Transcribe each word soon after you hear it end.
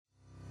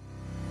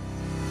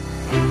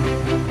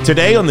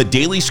Today on the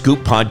Daily Scoop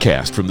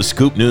podcast from the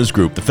Scoop News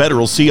Group, the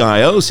federal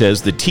CIO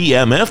says the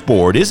TMF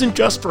board isn't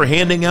just for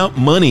handing out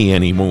money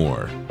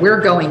anymore. We're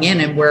going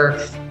in and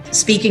we're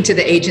speaking to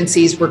the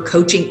agencies, we're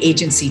coaching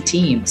agency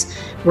teams,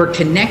 we're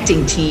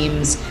connecting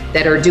teams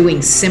that are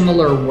doing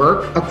similar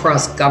work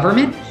across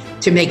government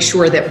to make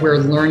sure that we're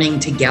learning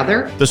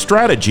together. The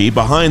strategy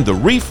behind the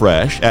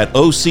refresh at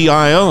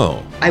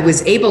OCIO. I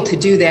was able to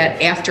do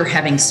that after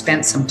having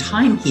spent some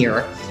time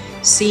here,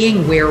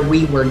 seeing where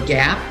we were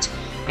gapped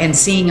and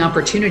seeing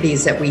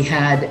opportunities that we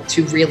had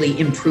to really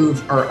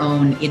improve our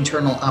own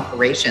internal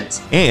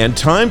operations. And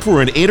time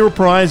for an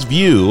enterprise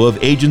view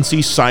of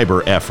agency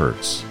cyber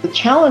efforts. The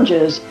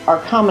challenges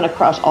are common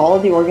across all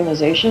of the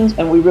organizations,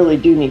 and we really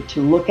do need to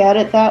look at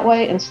it that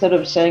way instead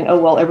of saying, oh,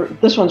 well,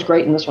 this one's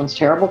great and this one's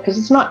terrible, because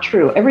it's not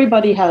true.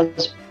 Everybody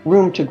has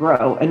room to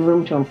grow and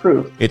room to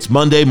improve. It's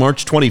Monday,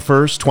 March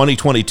 21st,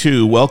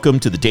 2022. Welcome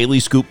to the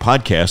Daily Scoop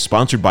podcast,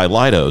 sponsored by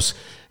Leidos.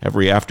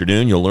 Every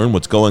afternoon, you'll learn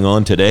what's going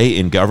on today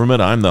in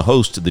government. I'm the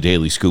host of the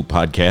Daily Scoop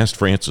podcast,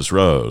 Francis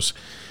Rose.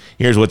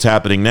 Here's what's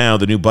happening now.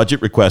 The new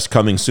budget request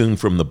coming soon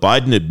from the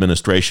Biden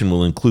administration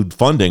will include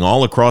funding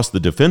all across the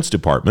Defense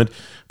Department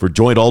for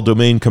Joint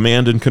All-Domain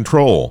Command and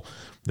Control.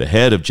 The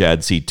head of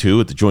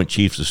JADC2 at the Joint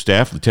Chiefs of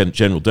Staff, Lieutenant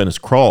General Dennis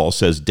Krall,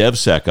 says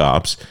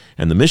DevSecOps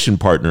and the mission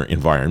partner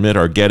environment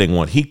are getting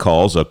what he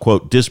calls a,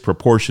 quote,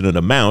 disproportionate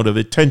amount of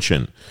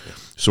attention.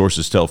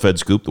 Sources tell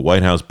FedScoop the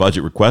White House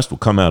budget request will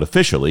come out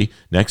officially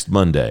next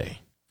Monday.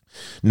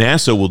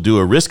 NASA will do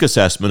a risk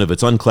assessment of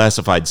its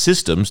unclassified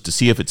systems to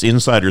see if its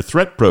insider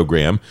threat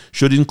program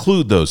should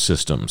include those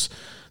systems.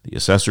 The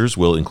assessors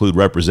will include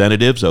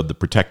representatives of the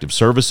Protective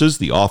Services,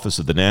 the Office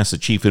of the NASA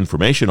Chief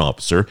Information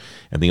Officer,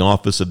 and the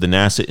Office of the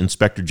NASA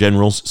Inspector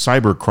General's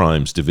Cyber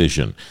Crimes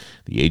Division.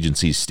 The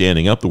agency is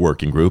standing up the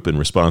working group in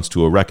response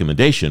to a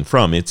recommendation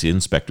from its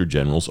Inspector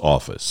General's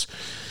office.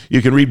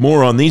 You can read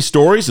more on these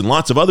stories and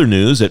lots of other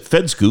news at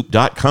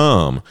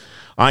fedscoop.com.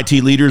 IT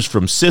leaders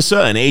from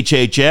CISA and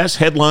HHS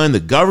headline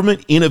the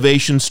Government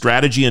Innovation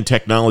Strategy and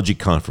Technology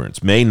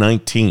Conference, May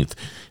 19th.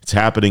 It's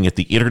happening at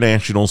the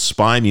International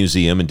Spy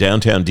Museum in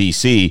downtown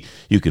D.C.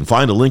 You can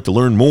find a link to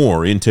learn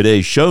more in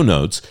today's show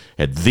notes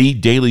at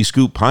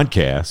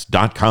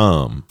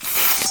thedailyscooppodcast.com.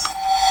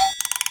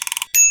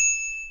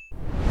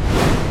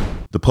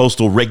 The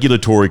Postal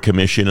Regulatory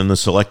Commission and the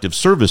Selective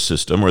Service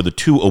System are the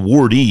two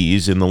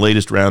awardees in the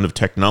latest round of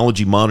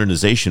Technology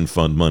Modernization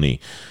Fund money.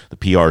 The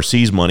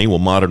PRC's money will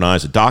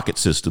modernize a docket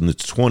system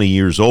that's 20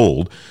 years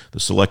old.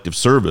 The Selective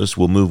Service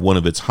will move one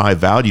of its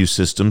high-value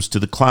systems to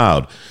the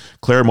cloud.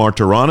 Clare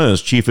Martorana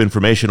is Chief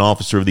Information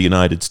Officer of the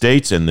United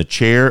States and the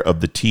chair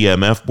of the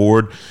TMF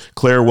board.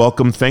 Clare,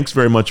 welcome. Thanks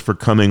very much for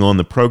coming on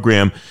the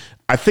program.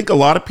 I think a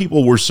lot of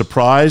people were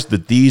surprised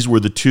that these were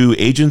the two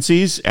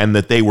agencies and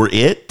that they were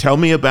it. Tell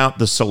me about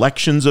the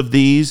selections of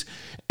these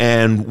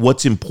and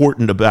what's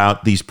important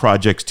about these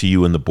projects to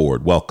you and the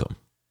board. Welcome.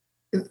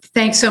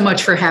 Thanks so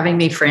much for having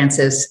me,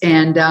 Francis.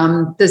 And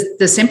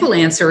the simple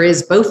answer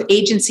is both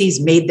agencies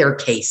made their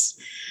case.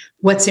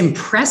 What's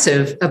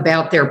impressive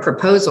about their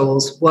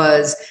proposals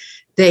was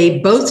they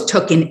both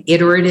took an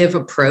iterative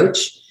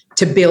approach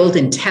to build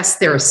and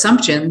test their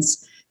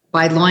assumptions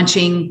by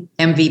launching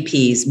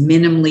MVPs,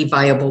 minimally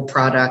viable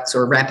products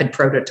or rapid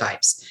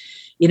prototypes,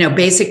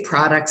 basic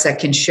products that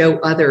can show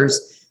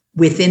others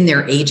within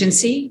their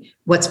agency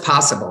what's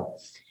possible.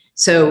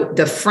 So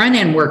the front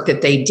end work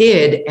that they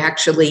did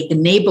actually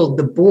enabled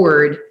the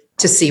board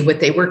to see what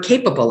they were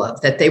capable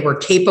of, that they were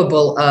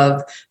capable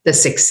of the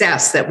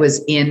success that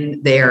was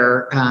in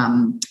their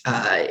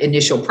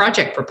initial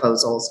project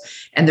proposals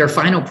and their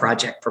final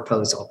project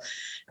proposal.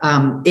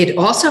 It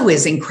also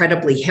is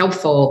incredibly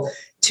helpful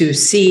to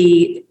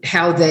see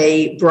how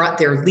they brought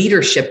their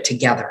leadership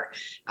together.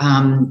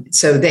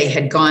 So they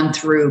had gone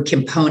through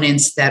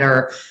components that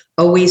are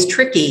always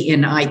tricky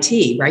in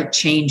IT, right?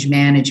 Change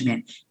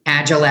management,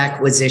 agile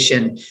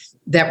acquisition,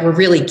 that were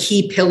really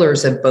key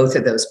pillars of both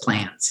of those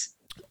plans.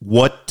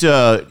 What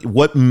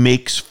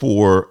makes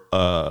for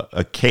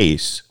a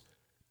case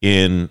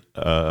in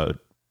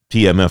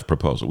TMF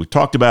proposal? We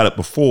talked about it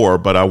before,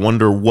 but I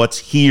wonder what's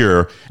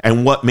here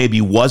and what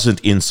maybe wasn't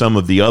in some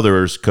of the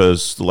others,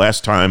 because the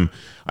last time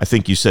I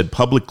think you said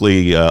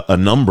publicly a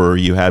number,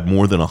 you had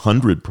more than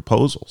 100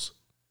 proposals.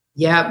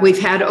 Yeah, we've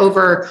had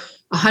over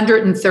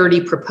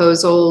 130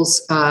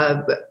 proposals,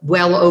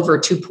 well over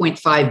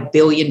 $2.5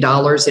 billion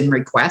in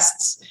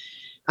requests.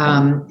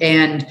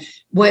 And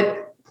what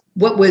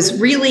was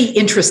really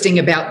interesting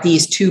about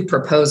these two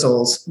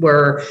proposals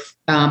were,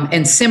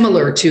 and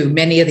similar to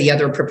many of the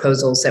other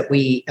proposals that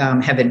we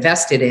have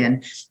invested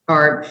in,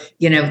 are,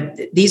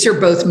 these are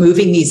both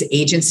moving these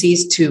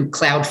agencies to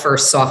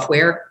cloud-first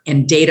software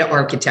and data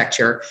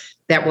architecture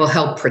that will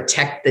help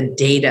protect the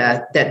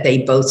data that they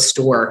both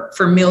store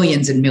for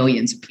millions and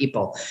millions of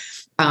people.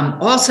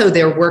 Also,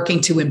 they're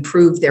working to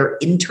improve their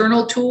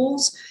internal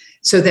tools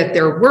so that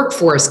their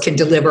workforce can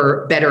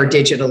deliver better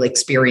digital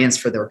experience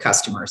for their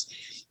customers.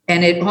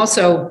 And it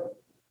also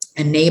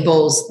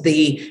enables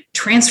the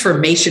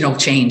transformational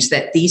change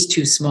that these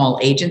two small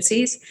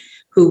agencies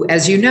who,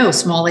 as you know,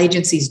 small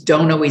agencies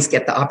don't always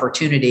get the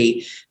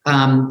opportunity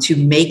to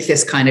make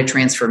this kind of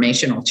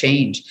transformational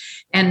change.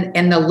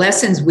 And the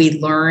lessons we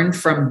learn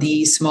from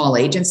these small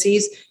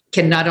agencies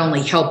can not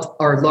only help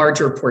our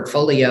larger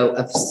portfolio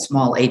of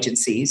small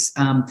agencies,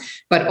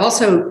 but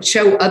also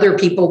show other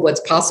people what's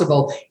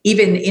possible,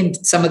 even in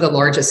some of the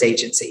largest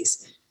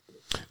agencies.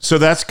 So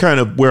that's kind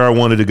of where I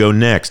wanted to go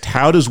next.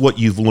 How does what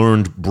you've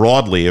learned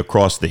broadly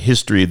across the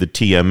history of the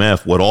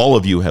TMF, what all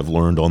of you have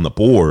learned on the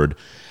board,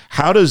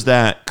 how does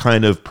that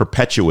kind of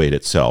perpetuate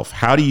itself?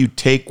 How do you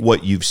take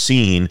what you've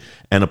seen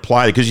and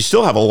apply it? Because you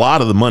still have a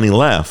lot of the money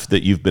left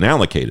that you've been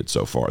allocated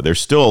so far. There's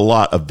still a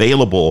lot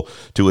available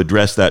to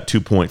address that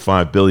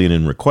 $2.5 billion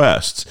in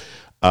requests.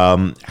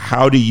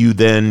 How do you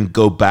then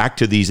go back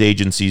to these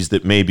agencies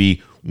that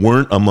maybe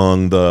weren't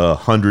among the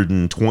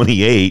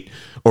 128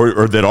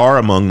 or that are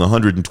among the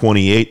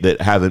 128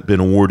 that haven't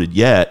been awarded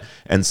yet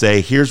and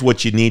say, here's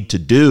what you need to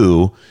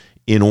do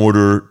in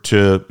order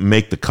to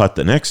make the cut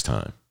the next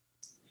time?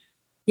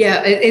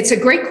 Yeah, it's a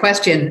great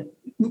question.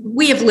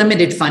 We have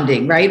limited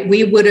funding, right?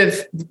 We would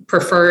have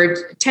preferred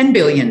 $10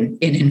 billion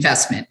in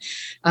investment,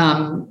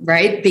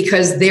 right?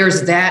 Because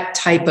there's that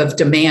type of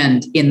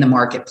demand in the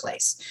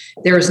marketplace.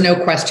 There is no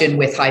question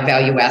with high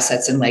value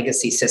assets and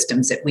legacy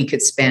systems that we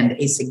could spend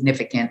a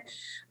significant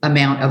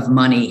amount of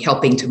money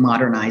helping to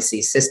modernize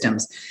these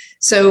systems.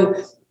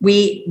 So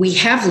we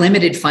have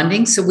limited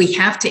funding, so we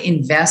have to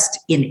invest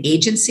in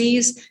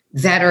agencies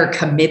that are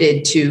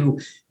committed to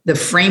the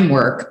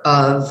framework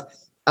of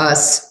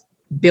us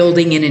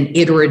building in an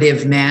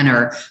iterative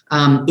manner,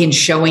 in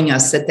showing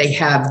us that they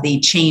have the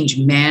change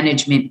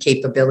management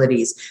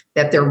capabilities,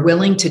 that they're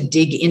willing to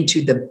dig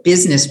into the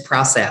business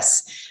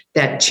process,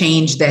 that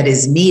change that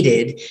is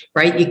needed,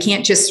 right? You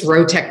can't just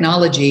throw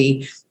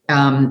technology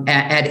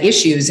at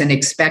issues and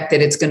expect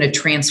that it's going to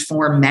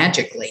transform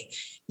magically.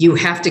 You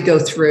have to go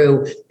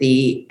through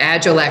the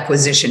agile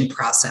acquisition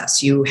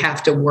process. You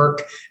have to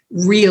work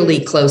really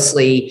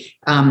closely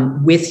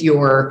with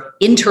your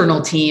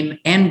internal team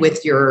and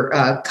with your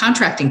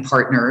contracting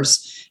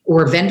partners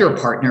or vendor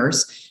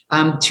partners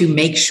to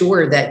make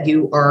sure that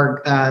you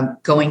are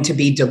going to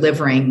be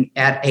delivering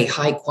at a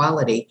high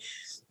quality.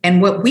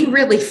 And what we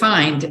really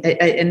find,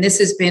 and this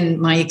has been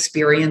my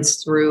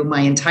experience through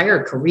my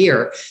entire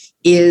career,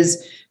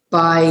 is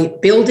by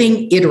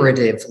building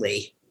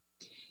iteratively,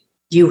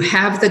 you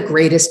have the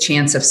greatest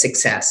chance of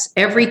success.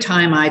 Every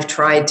time I've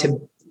tried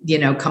to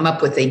come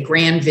up with a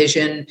grand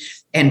vision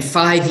and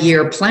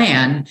 5-year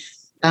plan,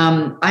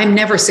 I'm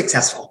never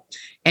successful.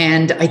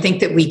 And I think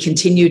that we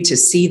continue to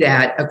see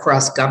that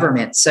across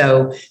government.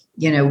 So,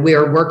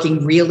 we're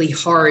working really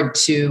hard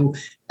to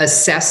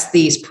assess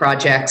these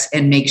projects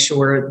and make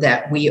sure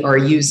that we are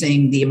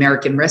using the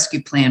American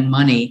Rescue Plan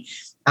money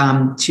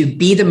to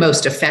be the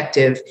most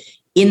effective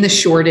in the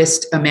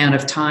shortest amount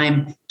of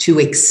time to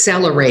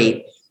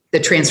accelerate the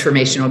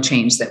transformational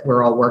change that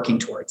we're all working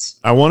towards.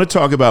 I want to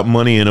talk about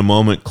money in a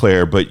moment,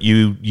 Claire, but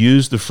you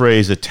used the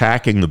phrase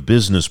attacking the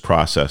business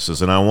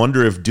processes. And I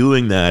wonder if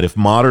doing that, if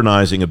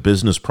modernizing a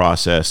business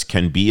process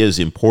can be as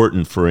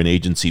important for an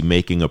agency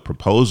making a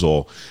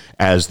proposal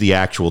as the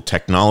actual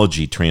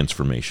technology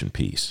transformation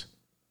piece.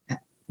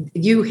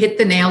 You hit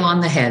the nail on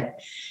the head.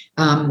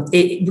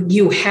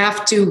 You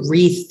have to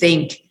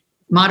rethink.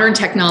 Modern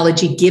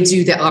technology gives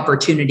you the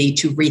opportunity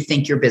to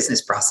rethink your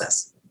business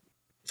process.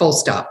 Full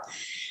stop.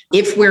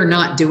 If we're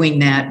not doing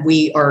that,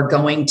 we are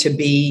going to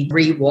be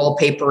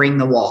re-wallpapering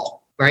the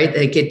wall, right?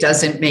 Like, it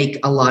doesn't make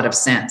a lot of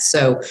sense.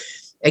 So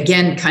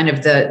again, kind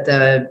of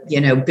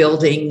the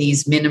building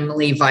these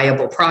minimally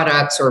viable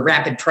products or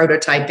rapid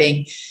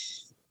prototyping,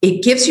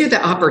 it gives you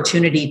the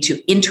opportunity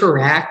to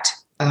interact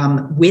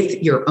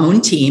with your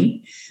own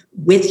team,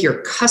 with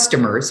your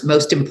customers,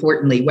 most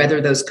importantly, whether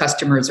those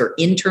customers are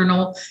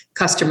internal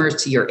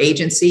customers to your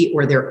agency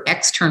or they're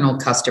external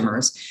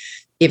customers.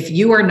 If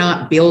you are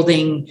not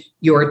building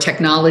your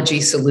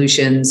technology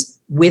solutions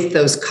with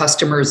those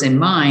customers in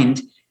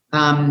mind,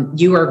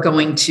 you are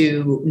going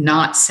to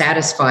not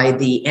satisfy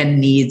the end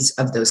needs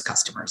of those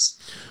customers.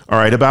 All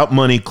right, about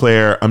money,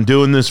 Claire, I'm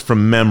doing this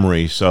from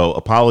memory, so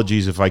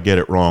apologies if I get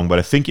it wrong, but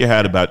I think you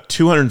had about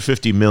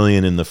 $250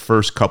 million in the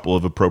first couple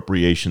of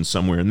appropriations,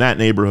 somewhere in that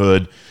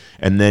neighborhood,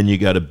 and then you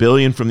got $1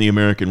 billion from the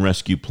American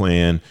Rescue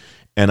Plan,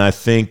 and I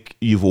think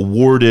you've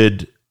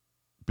awarded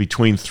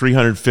between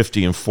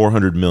 350 and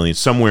 400 million,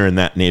 somewhere in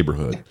that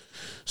neighborhood.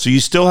 So you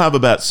still have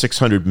about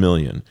 600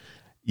 million.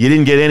 You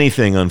didn't get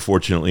anything,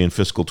 unfortunately, in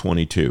fiscal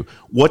 22.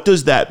 What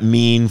does that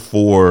mean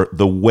for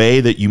the way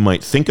that you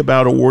might think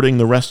about awarding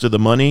the rest of the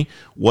money?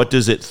 What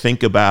does it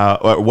think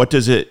about, or what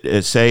does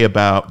it say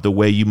about the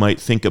way you might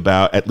think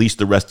about at least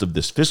the rest of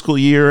this fiscal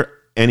year?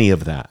 Any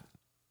of that?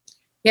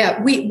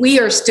 Yeah, we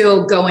are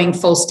still going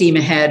full steam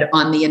ahead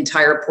on the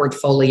entire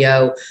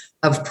portfolio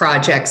of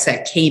projects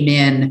that came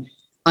in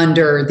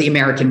under the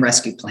American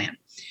Rescue Plan.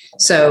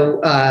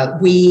 So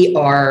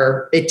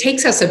it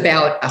takes us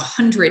about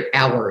 100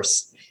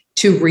 hours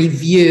to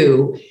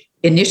review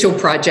initial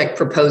project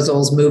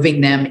proposals,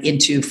 moving them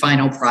into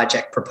final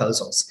project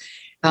proposals.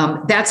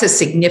 That's a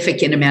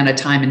significant amount of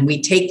time, and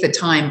we take the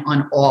time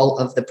on all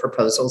of the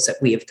proposals that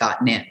we have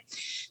gotten in.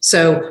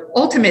 So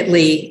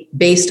ultimately,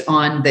 based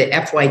on the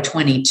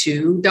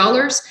FY22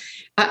 dollars,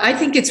 I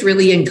think it's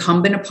really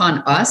incumbent upon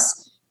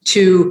us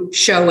to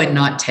show and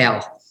not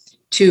tell,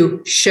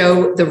 to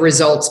show the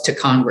results to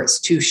Congress,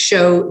 to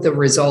show the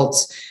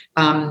results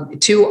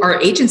to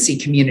our agency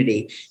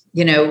community,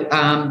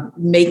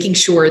 making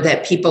sure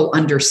that people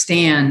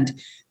understand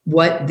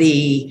what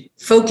the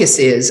focus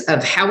is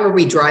of how are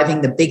we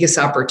driving the biggest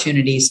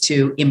opportunities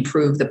to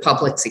improve the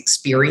public's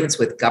experience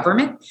with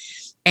government,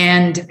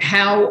 and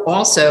how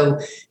also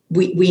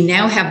we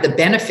now have the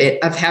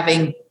benefit of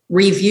having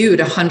reviewed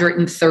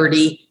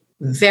 130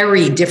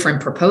 very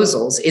different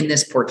proposals in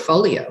this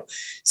portfolio.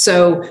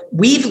 So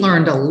we've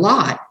learned a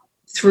lot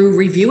through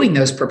reviewing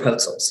those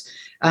proposals.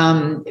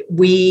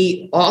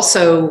 We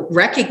also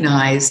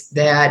recognize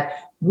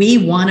that we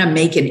want to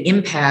make an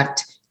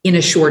impact in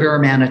a shorter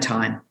amount of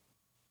time.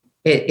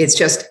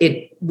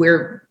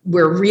 We're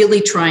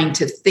really trying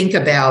to think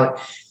about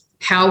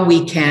how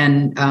we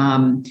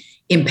can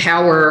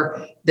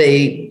empower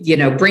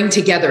bring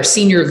together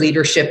senior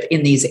leadership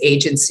in these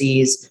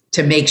agencies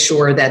to make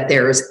sure that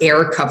there's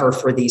air cover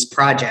for these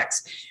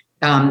projects.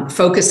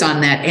 Focus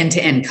on that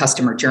end-to-end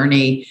customer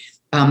journey.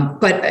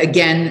 But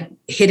again,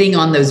 hitting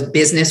on those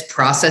business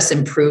process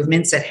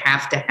improvements that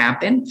have to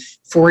happen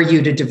for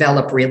you to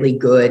develop really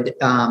good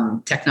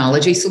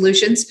technology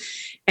solutions.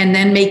 And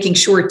then making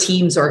sure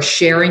teams are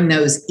sharing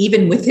those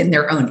even within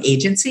their own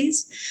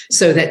agencies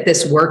so that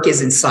this work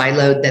isn't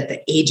siloed, that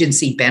the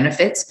agency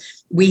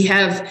benefits. We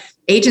have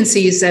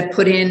agencies that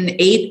put in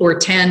 8 or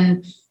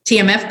 10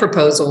 TMF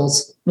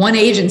proposals, one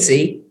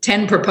agency,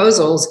 10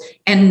 proposals,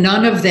 and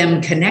none of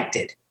them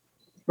connected,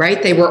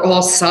 right? They were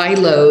all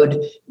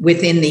siloed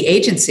within the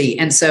agency.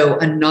 And so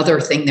another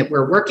thing that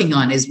we're working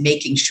on is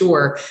making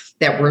sure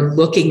that we're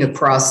looking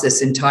across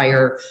this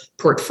entire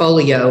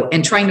portfolio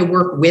and trying to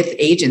work with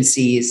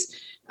agencies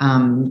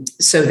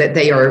so that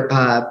they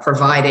are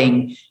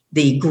providing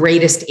the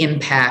greatest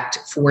impact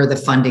for the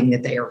funding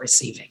that they are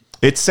receiving.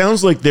 It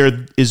sounds like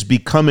there is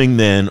becoming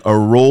then a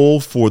role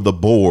for the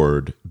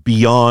board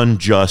beyond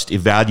just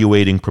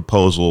evaluating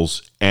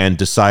proposals and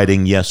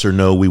deciding yes or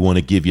no, we want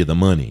to give you the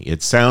money.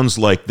 It sounds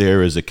like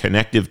there is a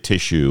connective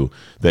tissue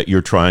that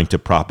you're trying to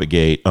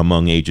propagate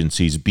among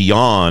agencies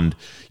beyond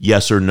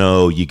yes or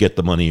no, you get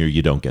the money or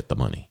you don't get the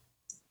money.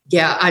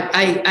 Yeah,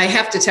 I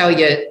have to tell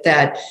you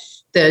that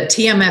the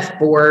TMF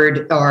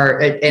board are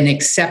an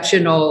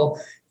exceptional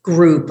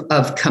group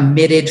of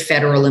committed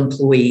federal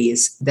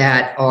employees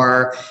that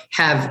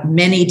have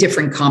many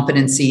different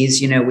competencies.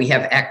 We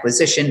have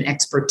acquisition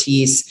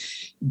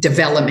expertise,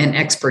 development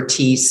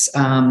expertise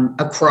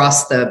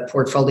across the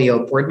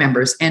portfolio of board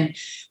members. And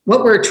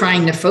what we're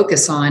trying to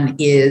focus on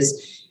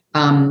is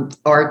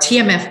our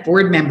TMF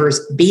board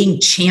members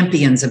being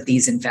champions of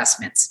these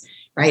investments,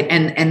 right?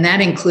 And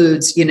that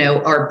includes,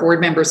 our board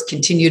members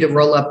continue to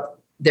roll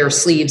up their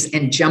sleeves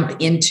and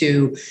jump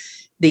into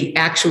the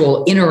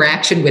actual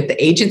interaction with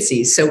the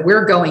agencies. So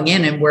we're going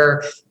in and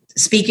we're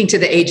speaking to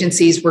the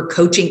agencies, we're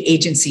coaching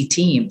agency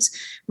teams,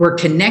 we're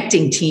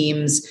connecting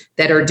teams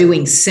that are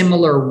doing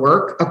similar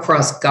work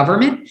across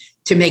government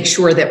to make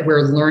sure that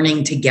we're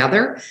learning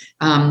together.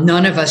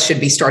 None of us should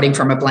be starting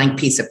from a blank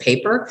piece of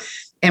paper.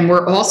 And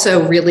we're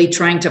also really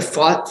trying to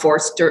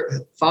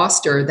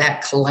foster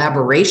that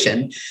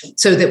collaboration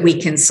so that we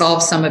can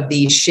solve some of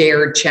these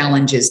shared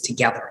challenges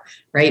together,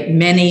 right?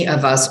 Many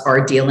of us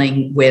are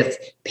dealing with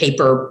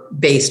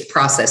paper-based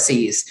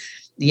processes,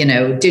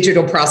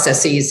 digital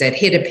processes that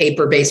hit a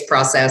paper-based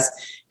process.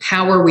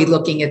 How are we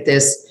looking at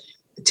this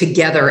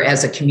together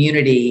as a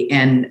community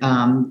and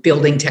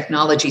building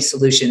technology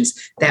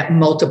solutions that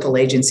multiple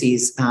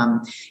agencies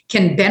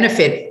can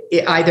benefit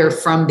either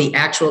from the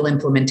actual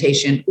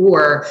implementation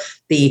or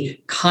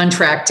the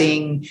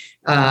contracting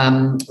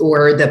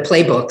or the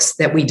playbooks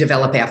that we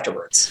develop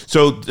afterwards.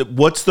 So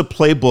what's the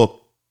playbook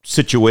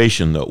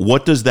situation, though?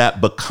 What does that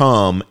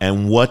become,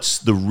 and what's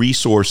the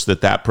resource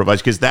that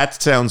provides? Because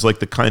that sounds like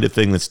the kind of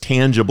thing that's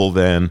tangible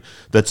then,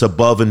 that's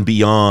above and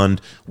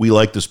beyond, we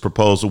like this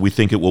proposal, we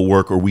think it will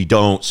work, or we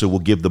don't, so we'll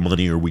give the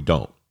money or we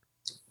don't.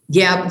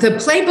 Yeah, the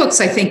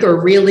playbooks, I think,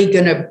 are really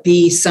going to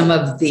be some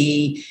of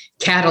the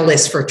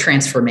catalysts for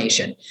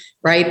transformation,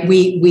 right?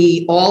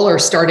 We all are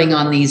starting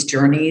on these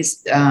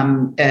journeys.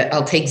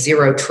 I'll take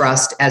Zero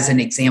Trust as an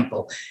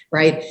example,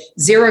 right?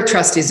 Zero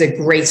Trust is a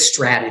great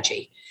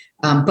strategy.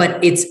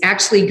 But it's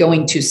actually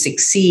going to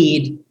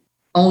succeed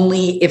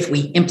only if we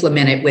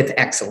implement it with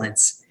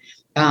excellence.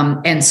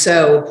 And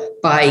so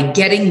by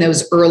getting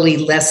those early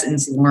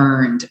lessons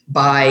learned,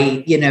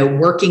 by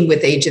working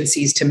with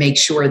agencies to make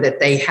sure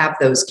that they have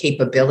those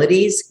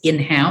capabilities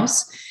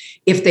in-house,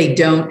 if they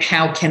don't,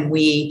 how can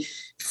we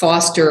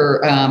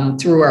foster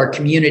through our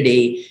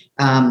community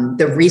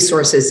the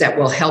resources that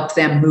will help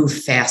them move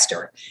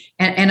faster?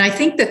 And I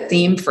think the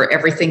theme for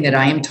everything that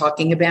I am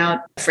talking about,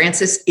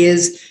 Francis,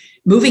 is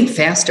moving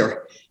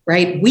faster,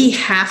 right? We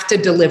have to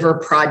deliver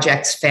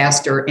projects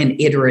faster and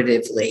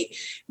iteratively.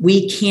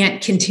 We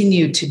can't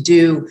continue to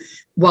do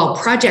while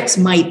projects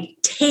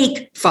might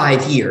take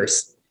 5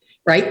 years,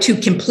 right, to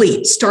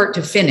complete, start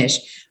to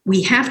finish,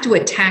 we have to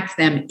attack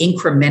them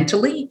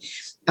incrementally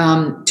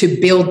to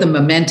build the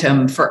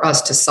momentum for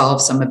us to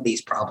solve some of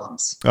these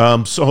problems.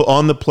 So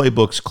on the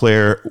playbooks,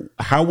 Claire,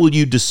 how will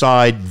you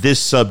decide this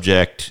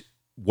subject,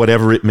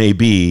 whatever it may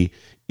be,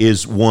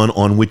 is one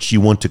on which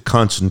you want to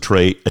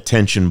concentrate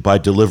attention by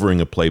delivering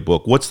a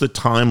playbook? What's the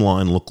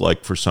timeline look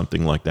like for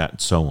something like that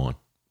and so on?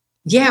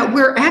 Yeah,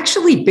 we're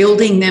actually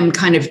building them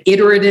kind of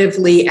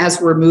iteratively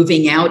as we're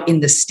moving out in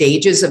the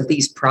stages of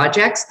these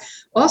projects.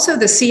 Also,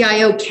 the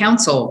CIO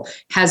Council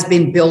has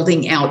been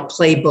building out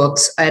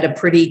playbooks at a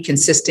pretty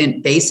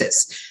consistent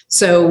basis.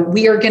 So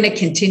we are going to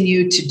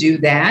continue to do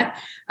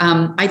that.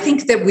 I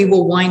think that we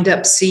will wind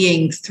up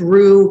seeing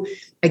through,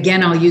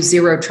 again, I'll use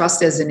Zero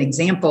Trust as an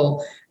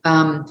example.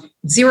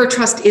 Zero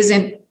Trust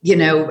isn't,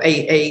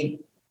 a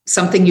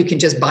something you can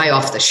just buy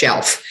off the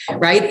shelf,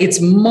 right?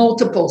 It's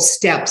multiple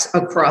steps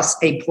across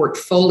a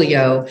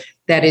portfolio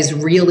that is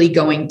really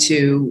going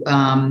to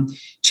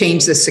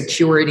change the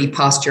security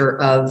posture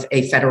of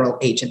a federal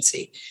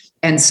agency.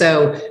 And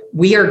so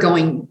we are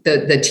going,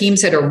 the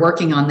teams that are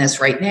working on this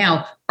right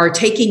now are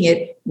taking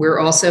it. We're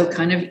also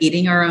kind of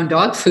eating our own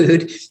dog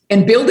food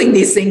and building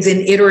these things in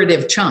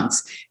iterative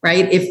chunks,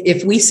 right?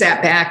 If we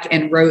sat back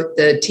and wrote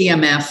the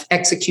TMF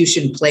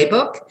execution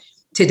playbook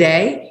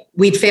today,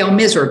 we'd fail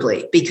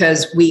miserably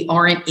because we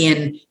aren't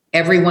in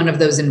every one of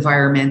those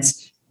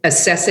environments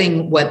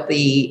assessing what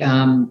the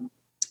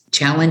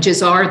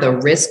challenges are, the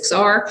risks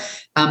are,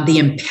 the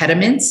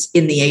impediments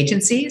in the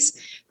agencies,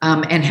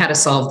 and how to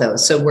solve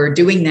those. So we're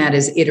doing that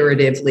as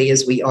iteratively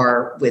as we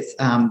are with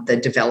the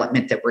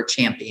development that we're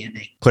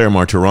championing. Clare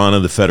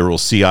Martorana, the federal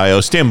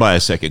CIO. Stand by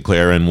a second,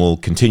 Claire, and we'll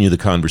continue the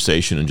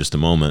conversation in just a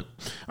moment.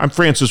 I'm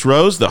Francis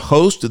Rose, the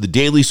host of the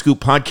Daily Scoop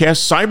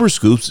podcast.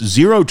 CyberScoop's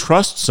Zero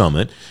Trust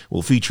Summit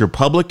will feature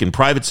public and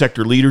private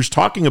sector leaders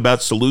talking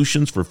about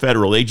solutions for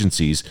federal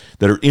agencies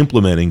that are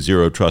implementing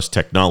zero trust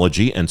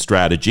technology and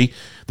strategy.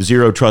 The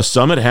Zero Trust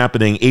Summit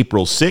happening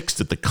April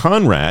 6th at the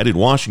Conrad in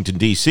Washington,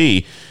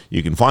 D.C.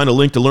 You can find a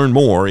link to learn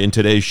more in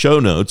today's show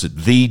notes at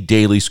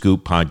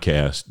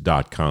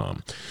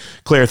thedailyscooppodcast.com.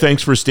 Claire,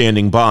 thanks for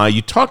standing by.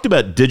 You talked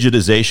about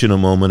digitization a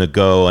moment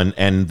ago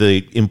and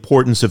the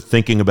importance of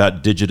thinking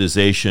about digitization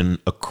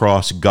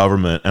across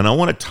government. And I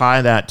want to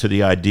tie that to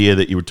the idea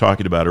that you were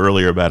talking about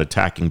earlier about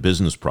attacking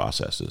business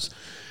processes.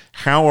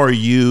 How are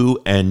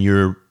you and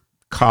your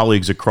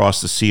colleagues across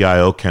the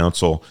CIO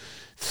Council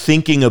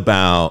thinking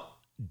about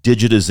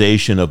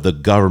digitization of the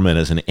government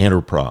as an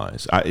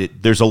enterprise?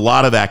 There's a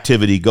lot of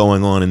activity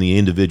going on in the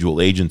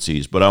individual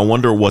agencies, but I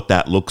wonder what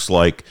that looks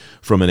like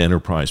from an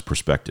enterprise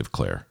perspective,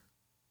 Claire.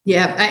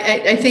 Yeah,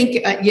 I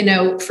think,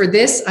 for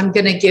this, I'm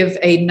going to give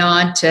a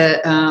nod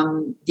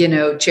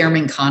to,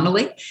 Chairman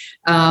Connolly.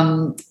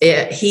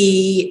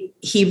 He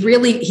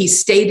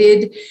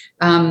stated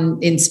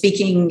in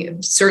speaking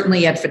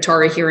certainly at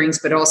FITARA hearings,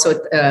 but also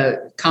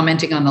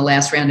commenting on the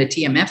last round of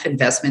TMF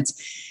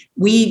investments,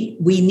 we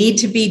need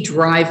to be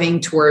driving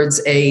towards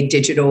a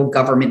digital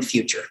government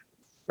future,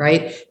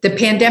 right? The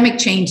pandemic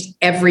changed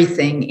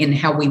everything in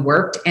how we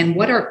worked and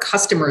what our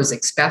customers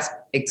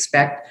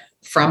expect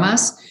from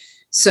us.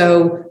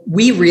 So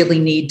we really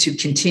need to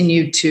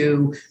continue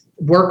to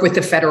work with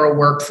the federal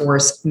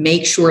workforce,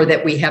 make sure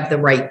that we have the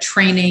right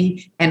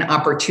training and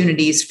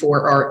opportunities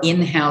for our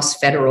in-house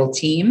federal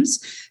teams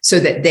so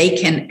that they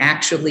can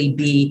actually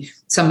be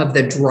some of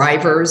the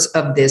drivers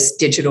of this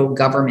digital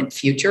government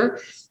future.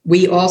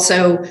 We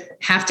also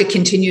have to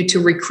continue to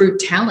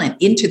recruit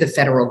talent into the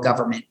federal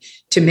government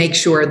to make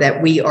sure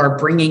that we are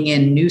bringing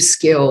in new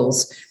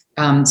skills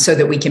so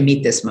that we can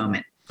meet this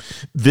moment.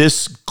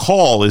 This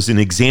call is an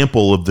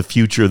example of the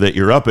future that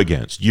you're up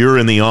against. You're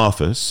in the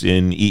office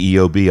in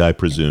EEOB, I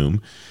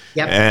presume.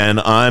 Yep. And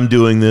I'm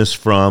doing this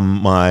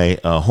from my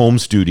home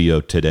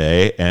studio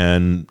today,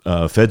 and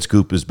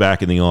FedScoop is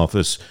back in the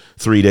office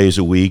 3 days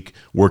a week,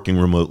 working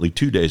remotely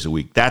 2 days a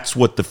week. That's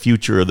what the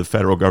future of the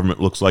federal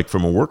government looks like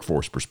from a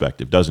workforce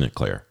perspective, doesn't it,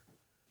 Claire?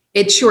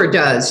 It sure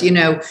does.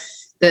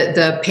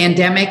 The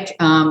pandemic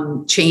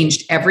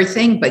changed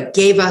everything, but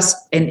gave us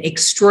an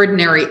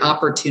extraordinary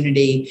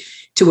opportunity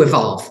to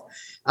evolve.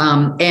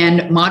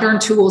 And modern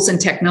tools and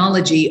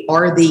technology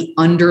are the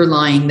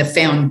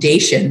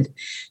foundation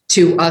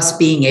to us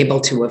being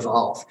able to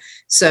evolve.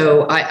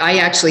 So I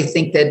actually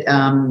think that,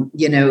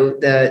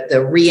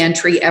 the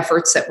reentry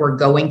efforts that we're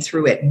going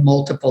through at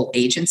multiple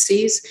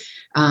agencies,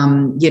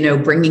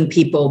 bringing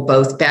people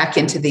both back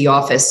into the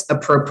office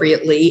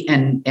appropriately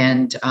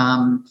and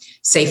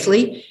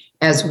safely,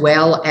 as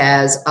well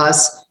as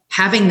us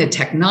having the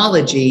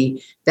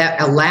technology that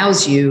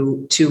allows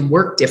you to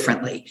work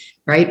differently,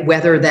 right?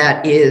 Whether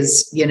that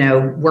is,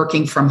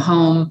 working from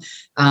home.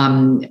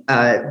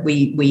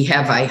 We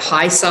have a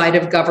high side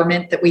of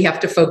government that we have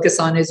to focus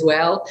on as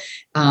well.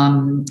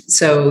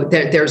 So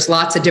there's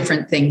lots of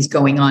different things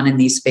going on in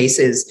these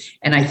spaces.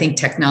 And I think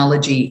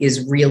technology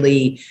is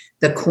really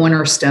the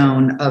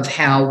cornerstone of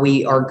how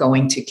we are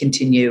going to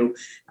continue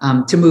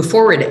to move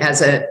forward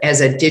as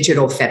a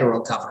digital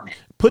federal government.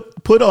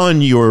 Put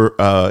on your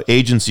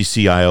agency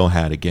CIO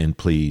hat again,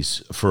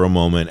 please, for a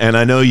moment. And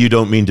I know you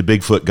don't mean to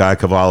Bigfoot Guy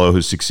Cavallo,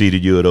 who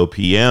succeeded you at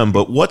OPM,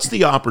 but what's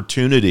the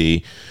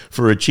opportunity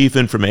for a chief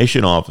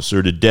information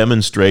officer to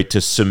demonstrate,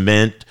 to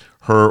cement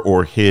her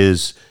or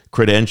his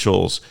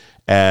credentials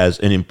as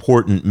an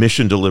important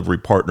mission delivery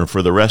partner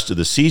for the rest of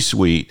the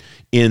C-suite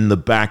in the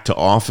back to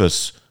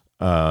office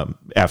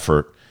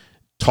effort,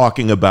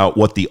 talking about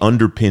what the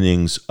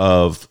underpinnings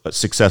of a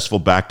successful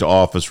back to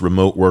office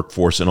remote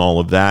workforce and all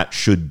of that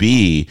should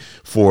be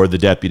for the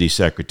deputy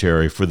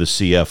secretary, for the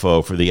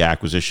CFO, for the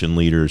acquisition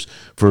leaders,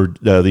 for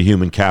the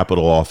human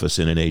capital office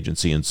in an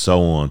agency, and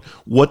so on.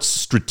 What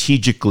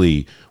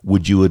strategically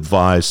would you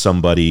advise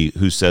somebody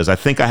who says, I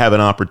think I have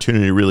an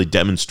opportunity to really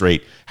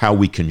demonstrate how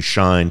we can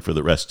shine for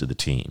the rest of the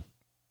team?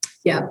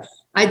 Yeah,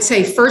 I'd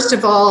say, first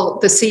of all,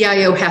 the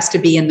CIO has to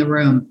be in the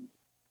room.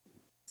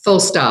 Full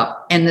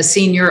stop. And the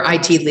senior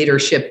IT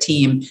leadership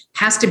team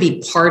has to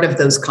be part of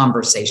those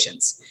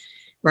conversations,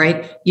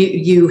 right?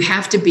 You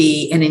have to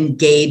be an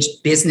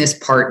engaged business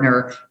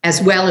partner as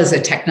well as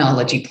a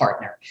technology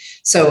partner.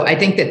 So I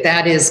think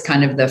that is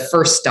kind of the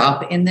first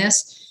stop in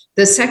this.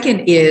 The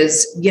second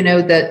is,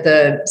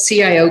 the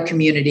CIO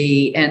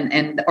community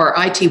and our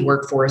IT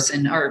workforce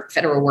and our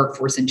federal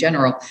workforce in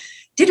general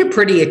did a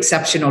pretty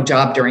exceptional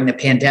job during the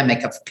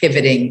pandemic of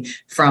pivoting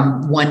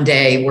from one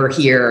day we're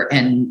here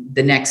and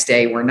the next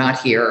day we're not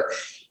here.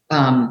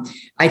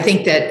 I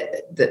think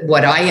that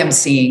what I am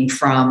seeing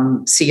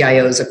from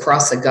CIOs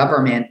across the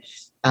government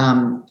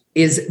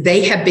is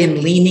they have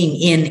been leaning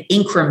in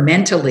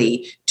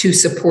incrementally to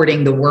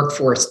supporting the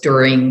workforce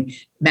during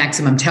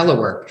maximum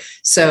telework.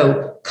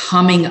 So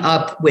coming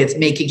up with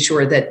making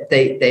sure that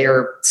they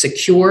are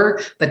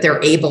secure, but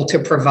they're able to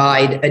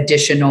provide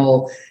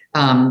additional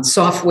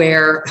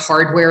software,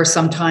 hardware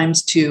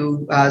sometimes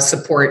to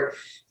support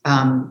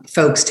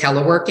folks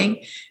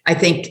teleworking. I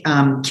think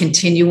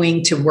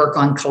continuing to work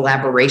on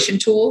collaboration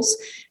tools,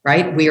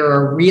 right? We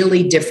are a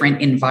really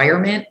different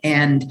environment,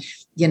 and,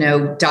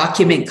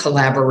 document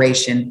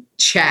collaboration,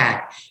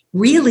 chat,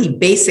 really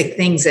basic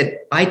things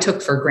that I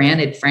took for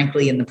granted,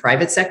 frankly, in the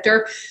private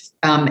sector.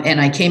 And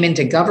I came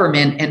into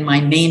government and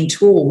my main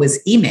tool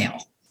was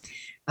email.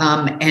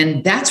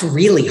 And that's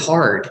really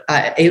hard.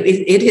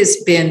 It has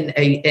been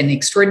an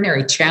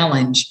extraordinary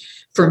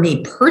challenge for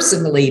me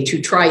personally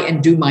to try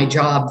and do my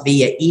job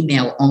via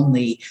email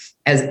only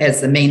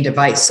as the main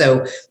device.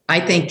 So I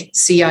think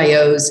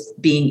CIOs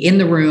being in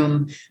the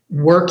room,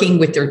 working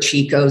with their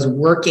chicos,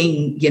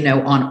 working,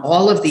 on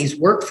all of these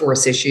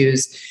workforce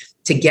issues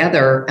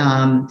together,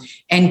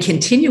 and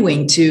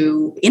continuing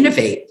to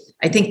innovate.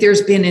 I think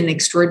there's been an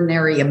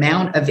extraordinary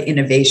amount of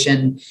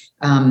innovation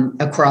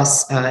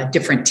across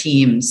different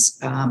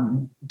teams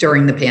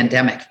during the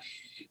pandemic.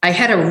 I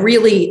had a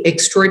really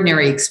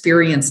extraordinary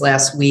experience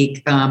last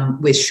week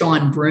with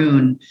Sean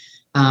Brune,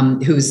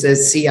 who's the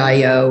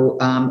CIO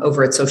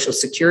over at Social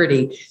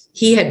Security.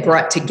 He had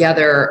brought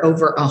together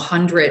over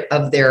 100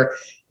 of their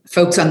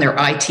folks on their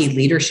IT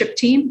leadership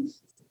team.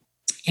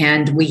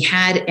 And we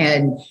had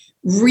a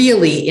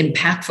really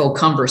impactful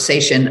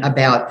conversation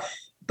about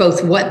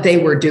both what they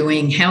were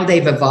doing, how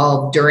they've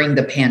evolved during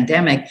the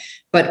pandemic,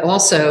 but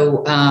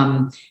also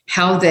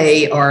how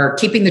they are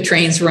keeping the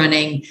trains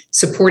running,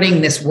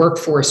 supporting this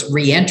workforce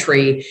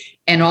reentry,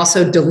 and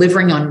also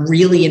delivering on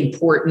really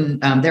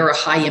important, they're a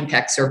high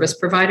impact service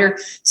provider.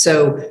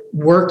 So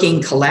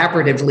working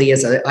collaboratively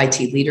as an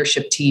IT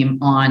leadership team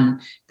on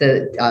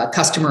the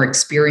customer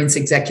experience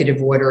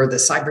executive order, the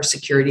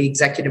cybersecurity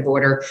executive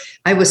order.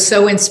 I was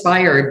so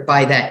inspired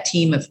by that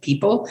team of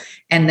people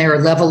and their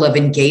level of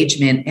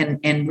engagement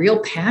and real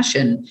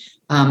passion,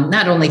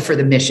 not only for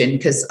the mission,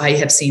 because I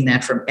have seen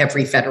that from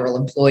every federal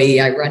employee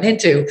I run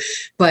into,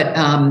 but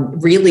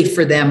really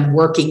for them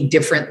working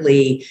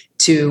differently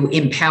to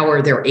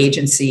empower their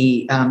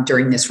agency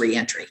during this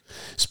reentry.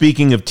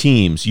 Speaking of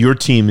teams, your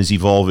team is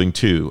evolving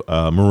too.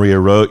 Maria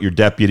Roat, your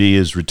deputy,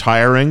 is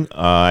retiring,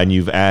 and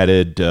you've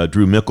added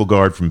Drew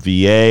Mickelgard from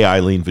VA,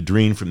 Eileen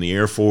Vadrine from the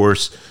Air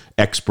Force,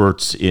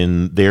 experts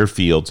in their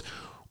fields.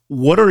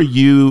 What are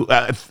you,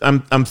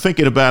 I'm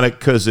thinking about it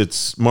because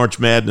it's March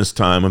Madness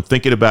time. I'm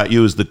thinking about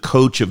you as the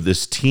coach of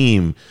this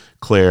team,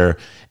 Claire,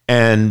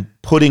 and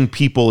putting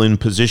people in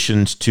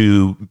positions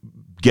to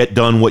get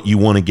done what you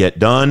want to get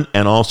done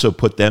and also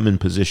put them in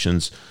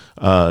positions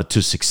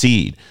to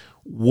succeed.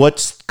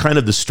 What's kind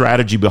of the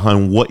strategy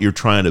behind what you're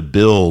trying to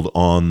build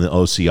on the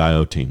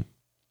OCIO team?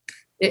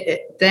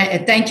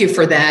 Thank you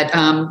for that.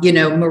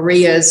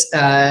 Maria's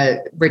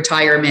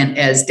retirement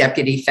as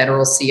deputy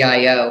federal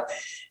CIO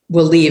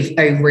will leave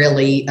a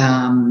really,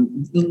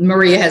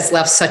 Maria has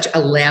left such a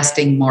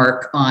lasting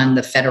mark on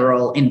the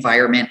federal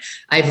environment.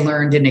 I've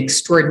learned an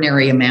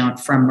extraordinary amount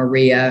from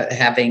Maria,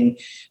 having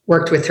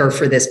worked with her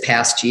for this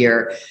past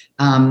year.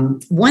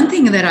 One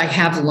thing that I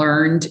have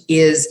learned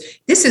is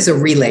this is a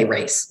relay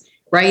race.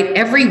 right?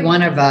 Every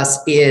one of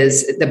us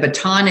the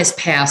baton is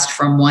passed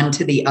from one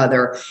to the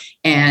other,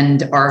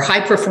 and our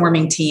high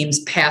performing teams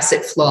pass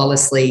it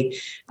flawlessly.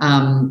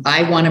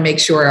 I want to make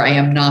sure I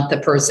am not the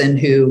person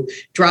who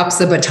drops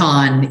the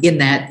baton in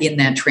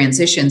that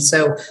transition.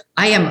 So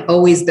I am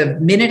always, the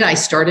minute I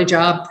start a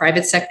job,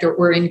 private sector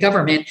or in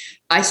government,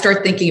 I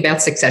start thinking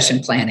about succession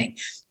planning.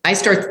 I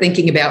start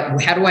thinking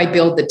about, how do I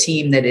build the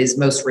team that is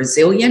most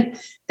resilient,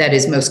 that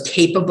is most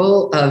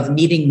capable of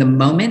meeting the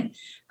moment?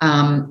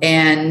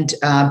 And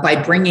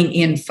by bringing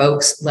in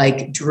folks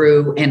like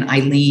Drew and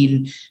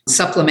Eileen,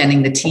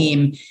 supplementing the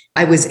team,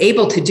 I was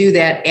able to do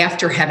that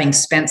after having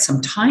spent some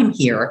time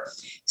here,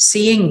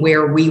 seeing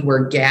where we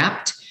were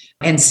gapped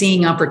and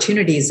seeing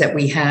opportunities that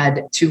we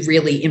had to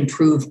really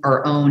improve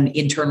our own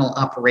internal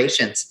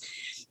operations.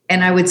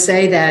 And I would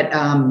say that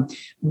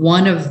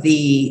one of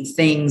the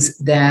things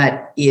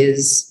that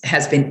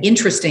has been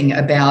interesting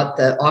about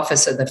the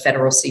Office of the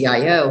Federal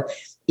CIO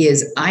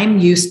is I'm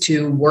used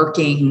to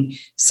working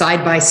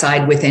side by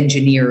side with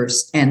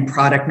engineers and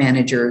product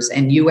managers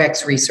and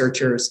UX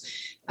researchers,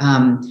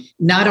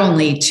 not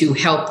only to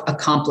help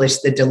accomplish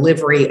the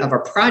delivery of a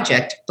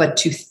project, but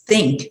to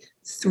think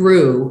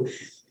through,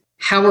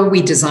 how are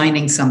we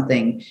designing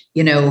something?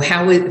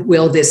 How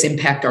will this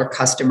impact our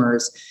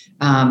customers?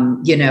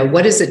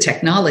 What is the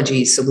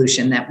technology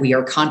solution that we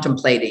are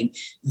contemplating,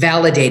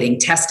 validating,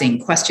 testing,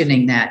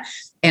 questioning that?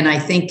 And I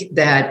think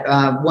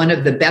that one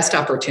of the best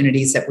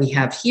opportunities that we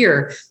have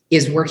here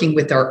is working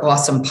with our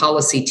awesome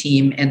policy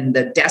team and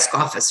the desk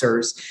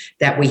officers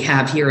that we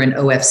have here in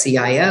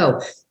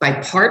OFCIO by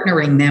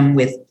partnering them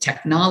with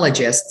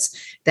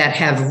technologists that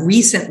have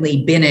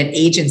recently been at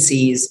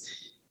agencies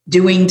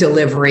doing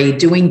delivery,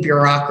 doing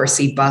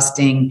bureaucracy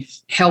busting,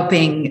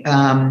 helping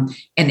an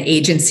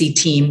agency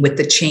team with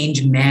the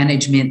change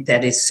management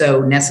that is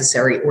so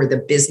necessary, or the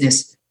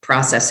business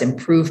process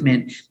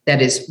improvement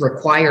that is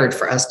required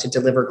for us to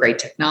deliver great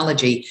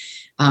technology.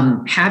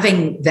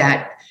 Having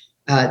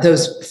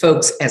those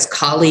folks as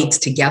colleagues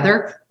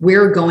together,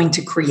 we're going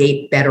to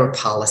create better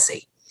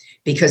policy,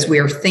 because we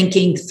are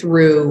thinking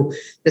through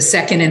the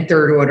second and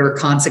third order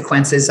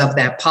consequences of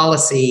that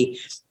policy,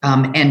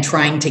 and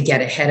trying to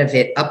get ahead of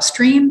it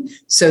upstream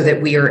so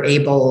that we are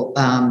able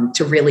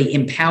to really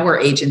empower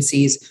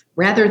agencies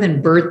rather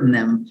than burden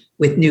them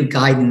with new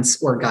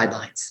guidance or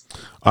guidelines.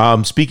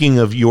 Speaking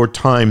of your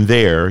time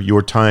there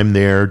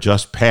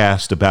just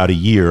passed about a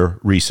year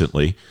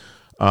recently.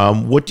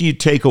 What do you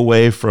take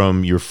away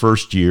from your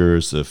first year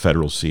as the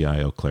federal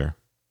CIO, Clare?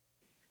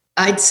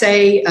 I'd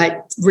say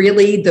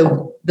really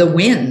the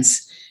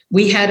wins.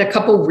 We had a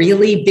couple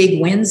really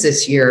big wins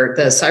this year: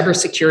 the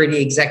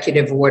cybersecurity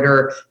executive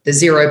order, the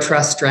zero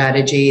trust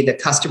strategy, the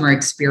customer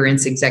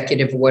experience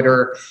executive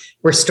order.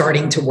 We're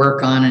starting to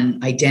work on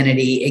an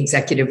identity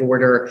executive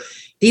order.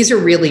 These are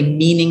really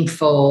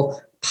meaningful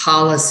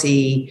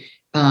policy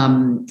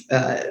work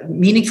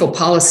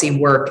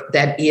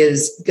that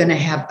is going to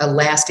have a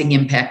lasting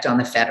impact on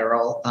the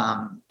federal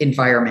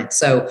environment.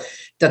 So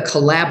the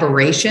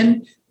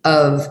collaboration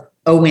of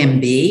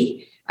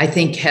OMB, I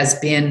think, has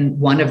been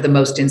one of the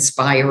most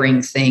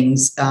inspiring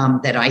things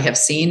that I have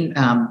seen.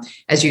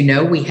 As you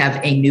know, we have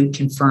a new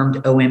confirmed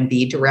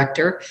OMB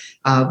director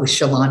with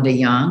Shalonda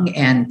Young,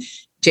 and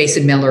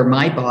Jason Miller,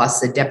 my boss,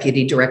 the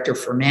deputy director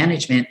for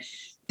management.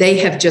 They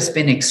have just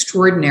been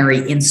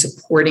extraordinary in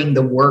supporting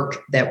the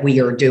work that we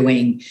are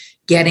doing,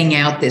 getting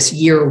out this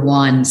year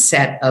one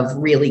set of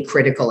really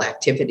critical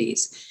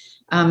activities.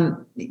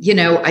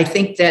 I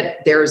think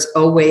that there's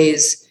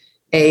always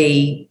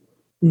a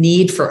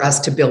need for us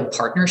to build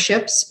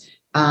partnerships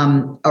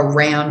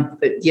around,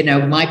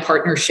 my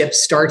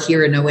partnerships start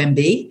here in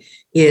OMB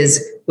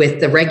is with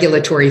the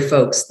regulatory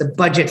folks, the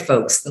budget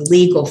folks, the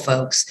legal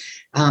folks,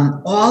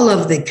 all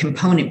of the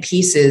component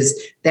pieces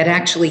that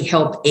actually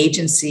help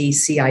agency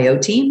CIO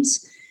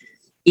teams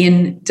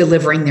in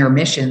delivering their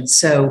missions.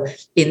 So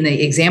in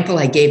the example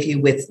I gave you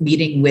with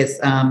meeting with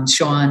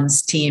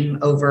Sean's team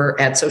over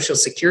at Social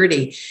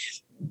Security,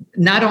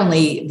 not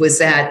only was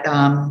that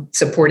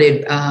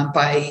supported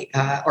by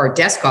our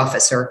desk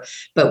officer,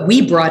 but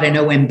we brought an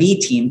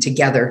OMB team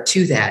together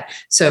to that.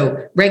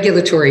 So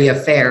regulatory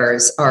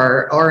affairs,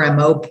 our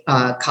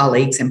RMO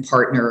colleagues and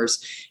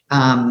partners,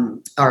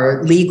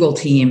 our legal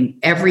team,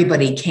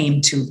 everybody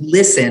came to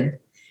listen,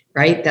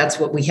 right? That's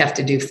what we have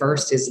to do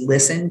first, is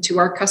listen to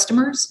our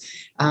customers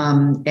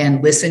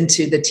and listen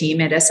to the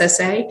team at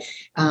SSA.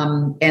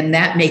 And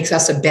that makes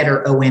us a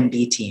better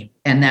OMB team.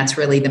 And that's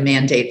really the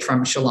mandate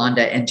from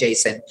Shalonda and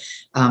Jason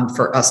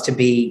for us to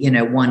be,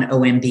 one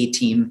OMB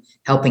team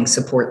helping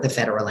support the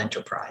federal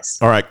enterprise.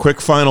 All right, quick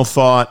final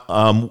thought.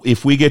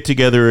 If we get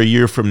together a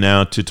year from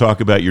now to talk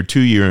about your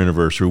 2-year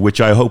anniversary,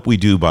 which I hope we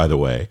do, by the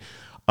way,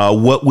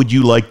 what would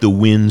you like the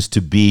wins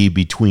to be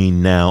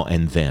between now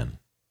and then?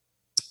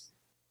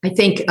 I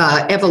think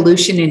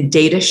evolution in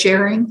data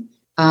sharing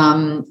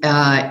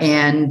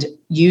and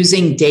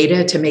using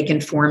data to make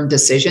informed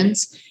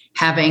decisions,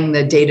 having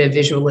the data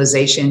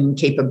visualization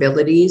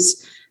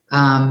capabilities,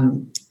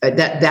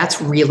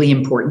 That's really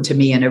important to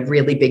me and a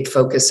really big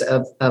focus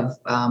of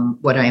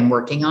what I am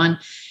working on.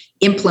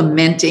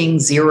 Implementing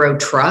zero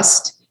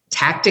trust,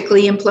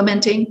 tactically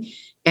implementing,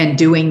 and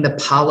doing the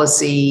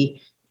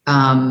policy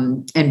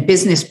and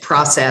business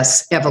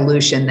process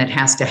evolution that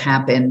has to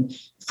happen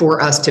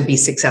for us to be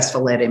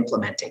successful at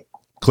implementing.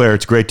 Clare,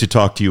 it's great to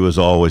talk to you as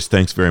always.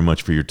 Thanks very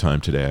much for your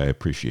time today. I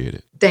appreciate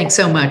it. Thanks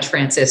so much,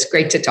 Francis.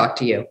 Great to talk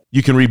to you.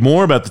 You can read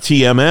more about the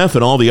TMF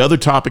and all the other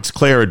topics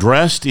Clare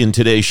addressed in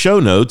today's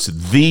show notes,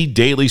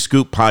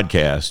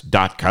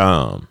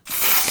 thedailyscooppodcast.com.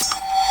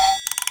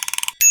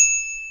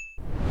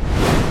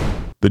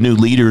 The new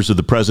leaders of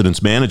the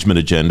president's management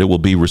agenda will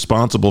be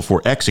responsible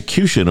for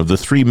execution of the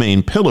three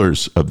main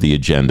pillars of the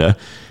agenda,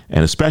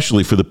 and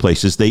especially for the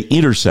places they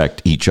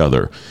intersect each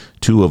other.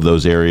 Two of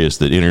those areas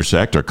that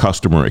intersect are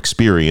customer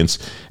experience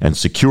and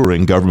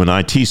securing government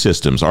IT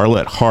systems.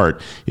 Arlette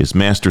Hart is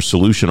Master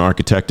Solution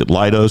Architect at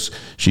Leidos.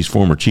 She's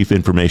former Chief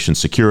Information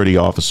Security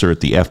Officer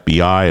at the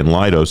FBI, and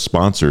Leidos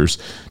sponsors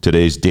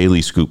today's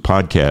Daily Scoop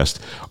podcast.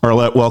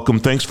 Arlette, welcome.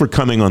 Thanks for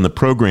coming on the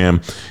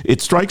program.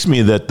 It strikes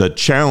me that the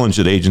challenge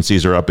that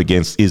agencies are up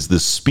against is the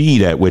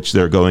speed at which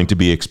they're going to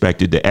be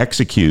expected to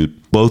execute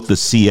both the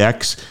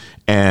CX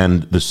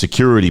and the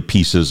security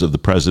pieces of the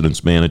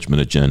president's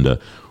management agenda.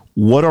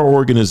 What are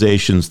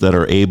organizations that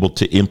are able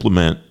to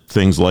implement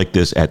things like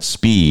this at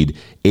speed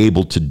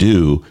able to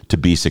do to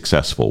be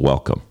successful?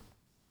 Welcome.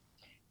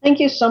 Thank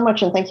you so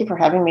much, and thank you for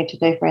having me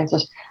today,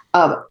 Francis.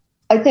 I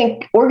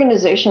think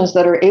organizations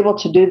that are able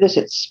to do this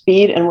at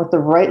speed and with the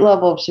right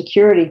level of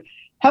security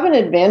have an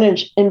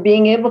advantage in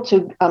being able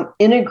to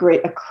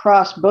integrate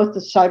across both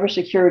the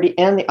cybersecurity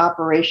and the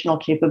operational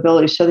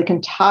capabilities so they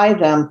can tie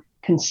them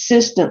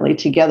consistently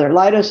together.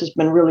 Leidos has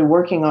been really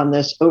working on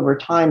this over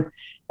time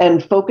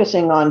and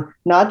focusing on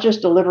not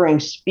just delivering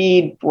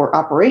speed for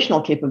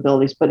operational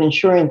capabilities, but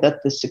ensuring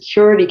that the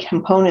security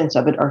components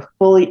of it are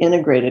fully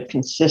integrated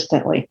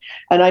consistently.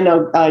 And I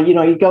know,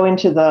 you go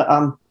into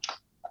the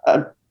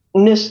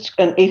NIST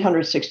and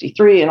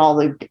 863 and all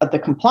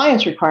the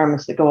compliance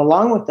requirements that go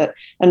along with it,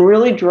 and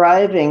really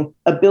driving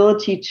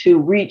ability to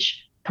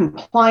reach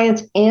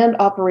compliance and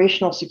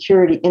operational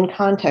security in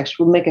context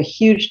will make a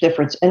huge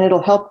difference, and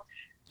it'll help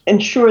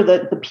ensure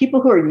that the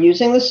people who are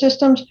using the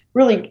systems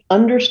really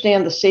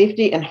understand the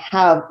safety and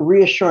have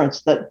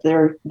reassurance that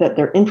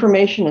their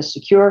information is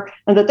secure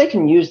and that they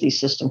can use these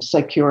systems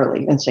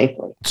securely and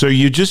safely. So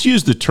you just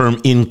used the term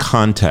in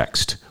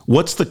context.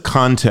 What's the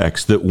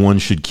context that one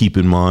should keep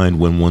in mind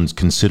when one's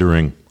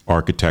considering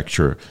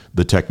architecture,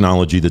 the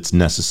technology that's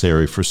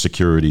necessary for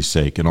security's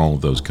sake, and all of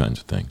those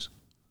kinds of things?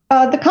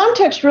 The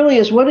context really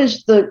is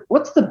what's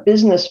the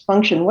business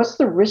function? What's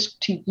the risk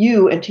to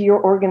you and to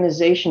your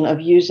organization of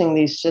using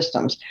these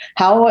systems?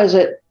 How is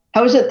it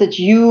that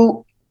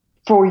you,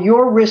 for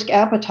your risk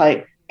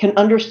appetite, can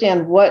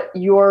understand what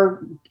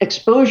your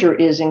exposure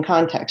is in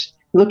context?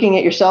 Looking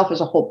at yourself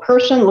as a whole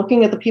person,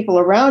 looking at the people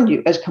around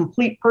you as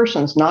complete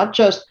persons, not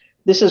just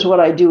this is what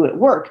I do at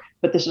work,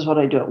 but this is what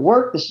I do at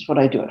work, this is what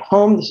I do at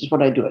home, this is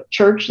what I do at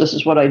church, this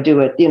is what I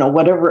do at,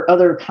 whatever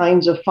other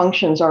kinds of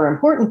functions are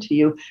important to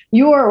you.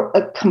 You are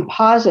a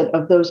composite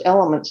of those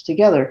elements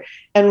together.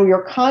 And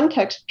your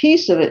context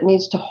piece of it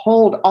needs to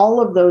hold all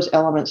of those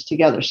elements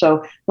together.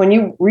 So when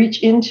you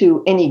reach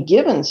into any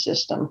given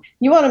system,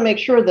 you want to make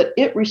sure that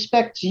it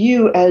respects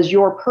you as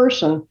your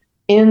person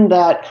in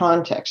that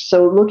context.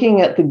 So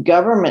looking at the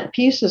government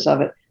pieces of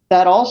it,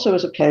 that also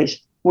is a case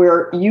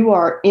where you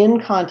are in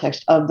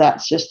context of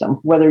that system,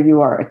 whether you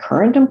are a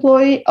current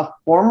employee, a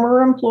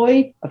former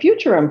employee, a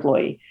future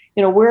employee,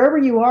 wherever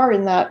you are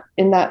in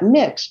that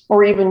mix,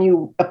 or even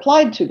you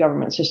applied to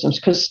government systems,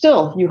 because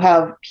still you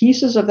have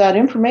pieces of that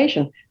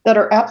information that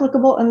are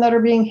applicable and that are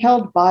being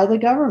held by the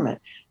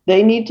government.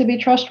 They need to be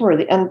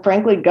trustworthy. And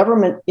frankly,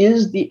 government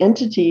is the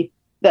entity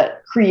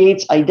that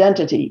creates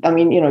identity. I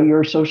mean,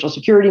 your social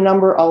security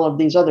number, all of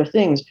these other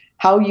things,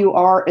 how you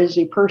are as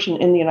a person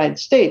in the United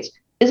States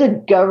is a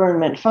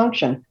government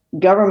function.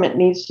 Government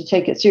needs to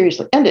take it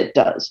seriously, and it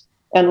does.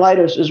 And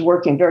Leidos is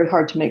working very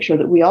hard to make sure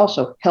that we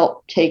also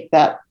help take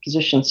that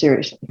position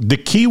seriously. The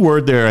key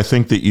word there, I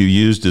think, that you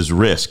used is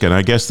risk. And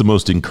I guess the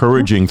most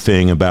encouraging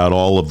thing about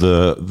all of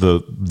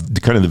the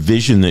kind of the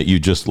vision that you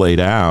just laid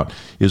out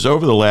is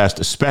over the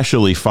last,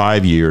 especially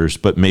 5 years,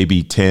 but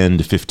maybe 10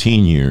 to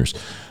 15 years,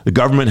 the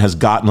government has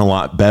gotten a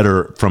lot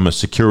better from a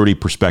security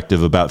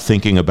perspective about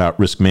thinking about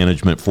risk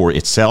management for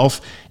itself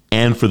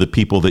and for the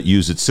people that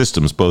use its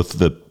systems, both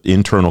the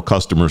internal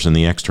customers and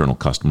the external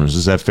customers.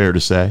 Is that fair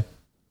to say?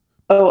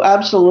 Oh,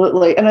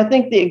 absolutely. And I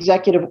think the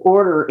executive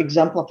order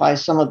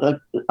exemplifies some of the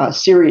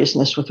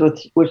seriousness with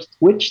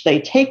which they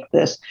take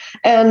this.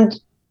 And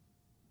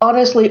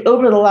honestly,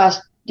 over the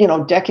last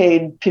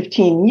decade,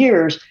 15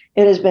 years,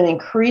 it has been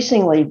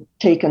increasingly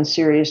taken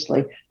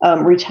seriously,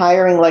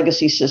 retiring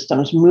legacy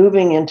systems,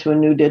 moving into a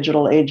new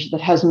digital age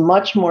that has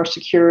much more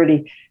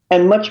security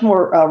and much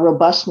more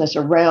robustness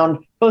around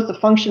both the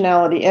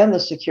functionality and the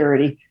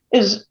security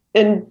is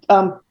in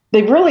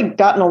they've really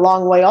gotten a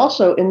long way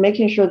also in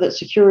making sure that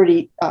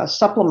security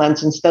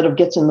supplements instead of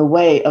gets in the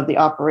way of the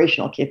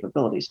operational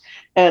capabilities.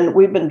 And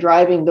we've been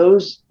driving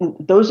those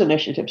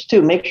initiatives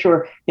too. Make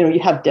sure you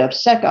have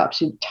DevSecOps,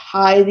 you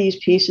tie these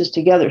pieces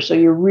together. So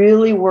you're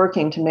really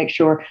working to make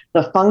sure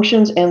the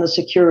functions and the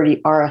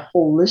security are a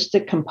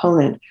holistic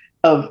component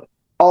of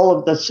all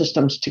of the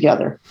systems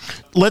together.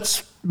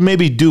 Let's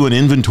maybe do an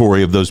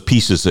inventory of those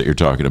pieces that you're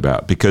talking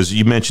about, because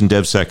you mentioned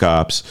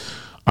DevSecOps.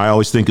 I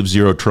always think of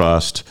Zero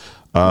Trust.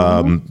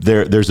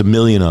 There's a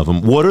million of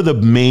them. What are the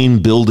main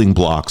building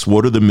blocks?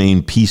 What are the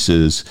main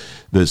pieces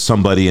that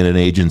somebody in an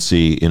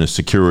agency in a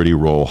security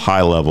role,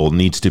 high level,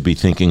 needs to be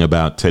thinking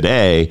about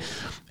today?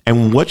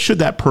 And what should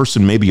that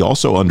person maybe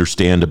also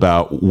understand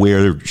about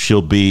where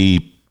she'll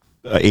be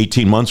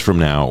 18 months from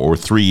now or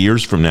 3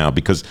 years from now?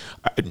 Because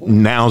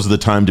now's the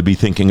time to be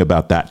thinking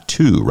about that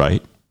too,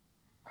 right?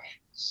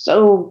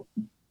 So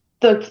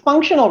the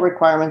functional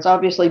requirements,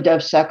 obviously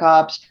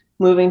DevSecOps,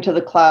 moving to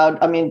the cloud,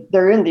 I mean,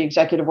 they're in the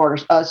executive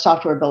orders,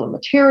 software bill of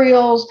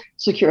materials,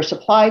 secure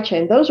supply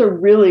chain. Those are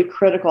really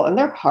critical, and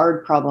they're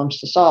hard problems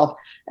to solve.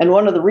 And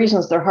one of the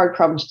reasons they're hard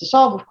problems to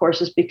solve, of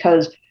course, is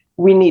because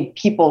we need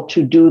people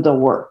to do the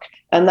work.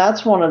 And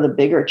that's one of the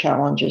bigger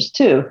challenges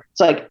too. It's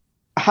like,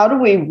 how do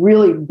we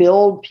really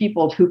build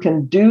people who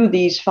can do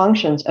these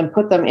functions and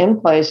put them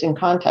in place in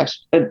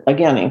context,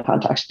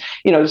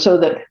 so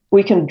that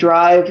we can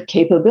drive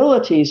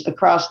capabilities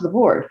across the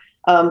board.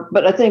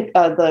 But I think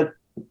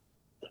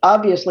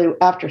obviously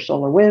after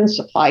SolarWinds,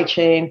 supply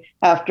chain,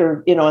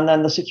 after, and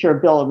then the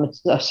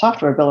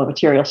software bill of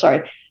material,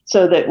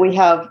 so that we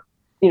have,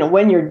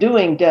 when you're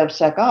doing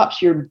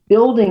DevSecOps, you're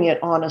building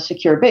it on a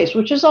secure base,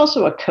 which is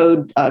also a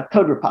code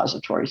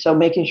repository. So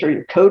making sure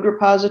your code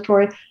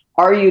repository,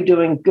 are you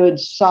doing good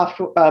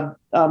software,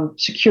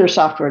 secure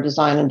software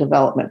design and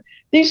development?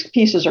 These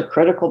pieces are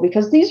critical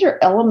because these are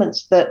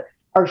elements that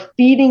are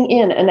feeding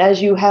in. And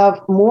as you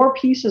have more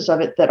pieces of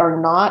it that are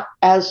not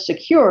as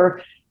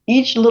secure,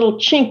 each little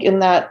chink in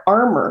that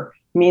armor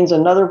means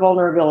another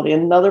vulnerability,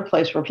 another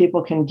place where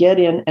people can get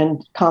in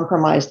and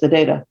compromise the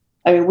data.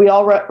 I mean, we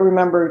all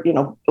remember,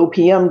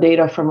 OPM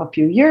data from a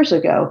few years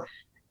ago.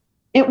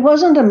 It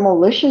wasn't a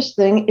malicious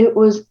thing. It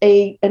was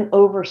an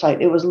oversight.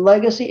 It was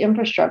legacy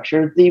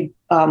infrastructure. The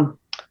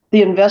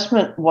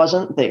investment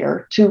wasn't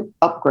there to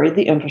upgrade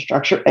the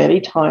infrastructure at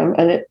a time,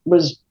 and it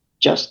was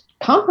just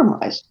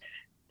compromised.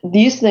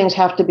 These things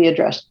have to be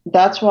addressed.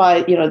 That's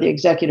why, the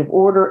executive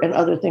order and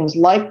other things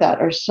like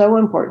that are so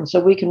important. So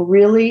we can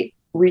really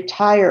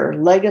retire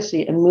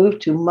legacy and move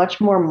to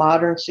much more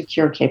modern,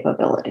 secure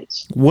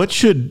capabilities. What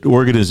should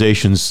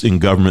organizations in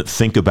government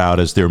think about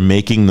as they're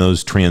making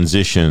those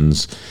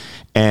transitions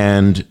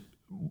and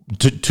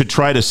to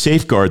try to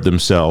safeguard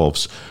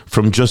themselves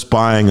from just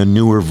buying a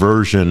newer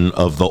version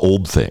of the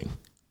old thing?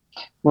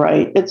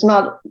 Right. It's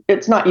not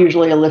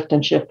usually a lift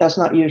and shift. That's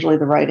not usually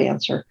the right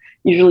answer.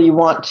 Usually you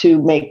want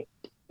to make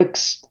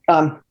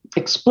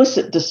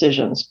explicit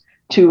decisions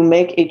to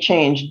make a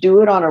change.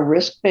 Do it on a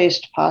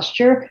risk-based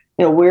posture.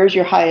 Where's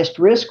your highest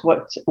risk?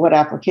 What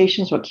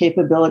applications, what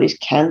capabilities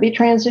can be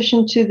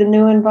transitioned to the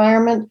new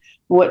environment?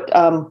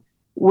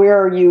 Where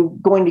are you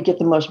going to get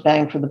the most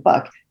bang for the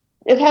buck?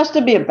 It has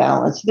to be a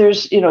balance.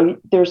 There's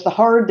the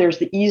hard, there's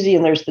the easy,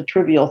 and there's the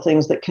trivial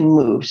things that can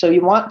move. So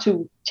you want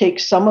to take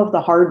some of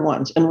the hard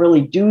ones and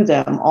really do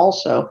them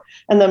also,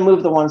 and then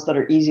move the ones that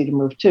are easy to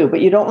move too.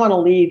 But you don't want to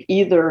leave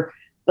either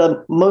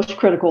the most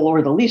critical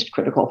or the least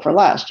critical for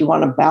last. You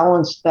want to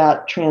balance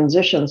that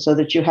transition so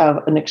that you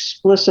have an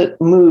explicit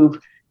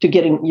move to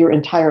getting your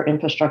entire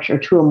infrastructure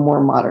to a more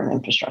modern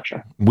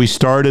infrastructure. We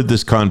started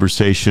this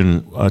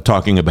conversation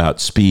talking about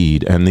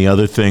speed, and the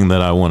other thing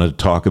that I want to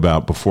talk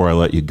about before I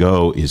let you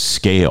go is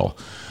scale.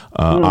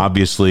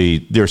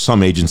 Obviously, there are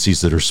some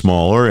agencies that are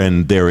smaller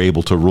and they're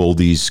able to roll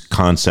these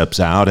concepts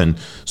out and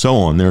so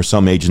on. There are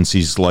some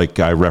agencies, like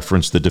I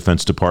referenced the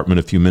Defense Department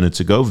a few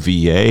minutes ago,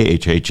 VA,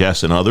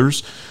 HHS, and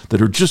others,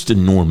 that are just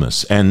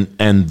enormous. And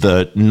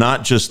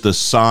not just the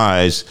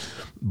size,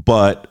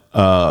 but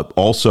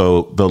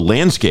also the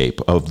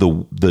landscape of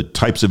the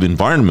types of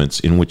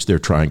environments in which they're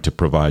trying to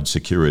provide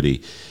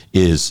security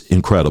is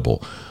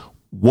incredible.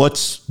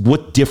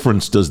 What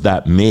difference does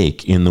that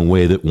make in the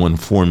way that one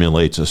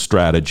formulates a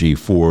strategy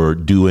for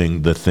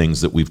doing the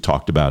things that we've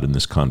talked about in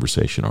this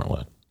conversation,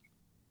 Arlette?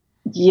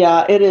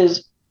 Yeah, it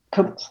is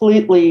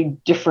completely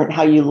different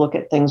how you look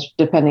at things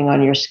depending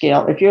on your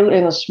scale. If you're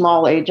in a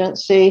small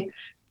agency,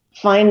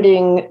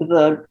 finding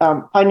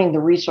the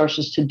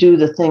resources to do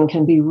the thing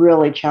can be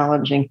really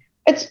challenging.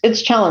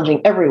 It's challenging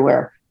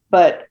everywhere,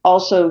 but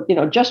also,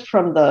 just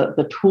from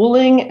the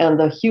tooling and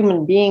the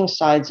human being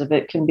sides of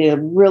it can be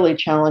really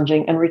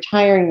challenging. And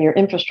retiring your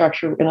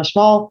infrastructure in a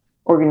small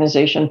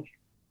organization,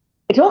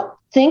 I don't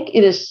think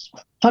it is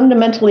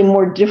fundamentally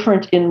more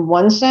different in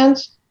one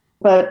sense,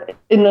 but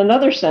in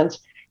another sense,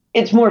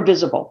 it's more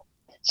visible.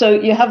 So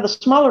you have the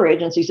smaller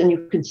agencies and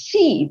you can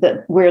see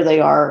that where they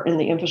are in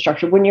the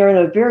infrastructure. When you're in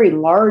a very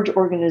large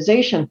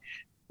organization,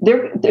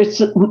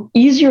 it's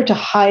easier to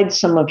hide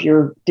some of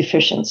your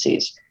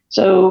deficiencies.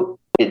 So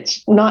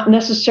it's not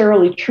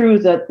necessarily true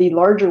that the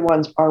larger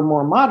ones are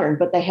more modern,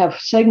 but they have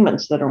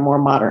segments that are more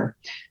modern.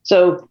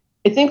 So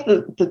I think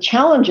the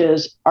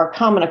challenges are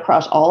common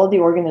across all of the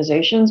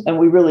organizations, and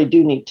we really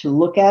do need to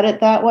look at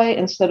it that way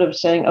instead of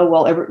saying, oh,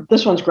 well,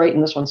 this one's great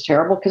and this one's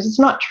terrible, because it's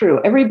not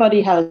true.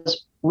 Everybody has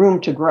room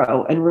to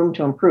grow and room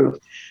to improve.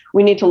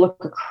 We need to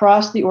look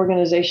across the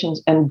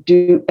organizations and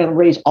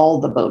raise all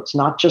the boats,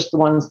 not just the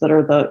ones that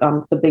are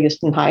the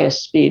biggest and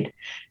highest speed.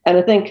 And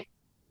I think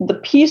the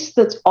piece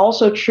that's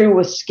also true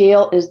with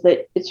scale is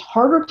that it's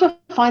harder to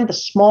find the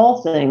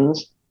small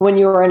things when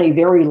you're in a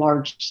very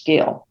large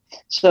scale.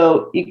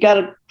 So you got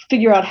to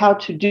figure out how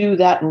to do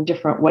that in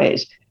different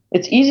ways.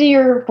 It's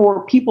easier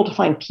for people to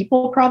find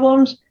people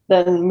problems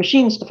than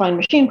machines to find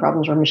machine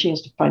problems or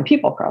machines to find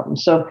people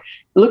problems. So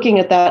looking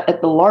at that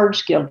at the large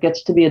scale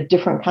gets to be a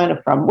different kind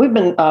of problem. We've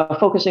been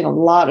focusing a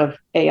lot of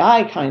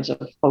AI kinds of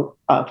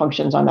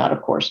functions on that,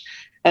 of course.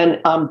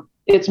 And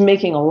it's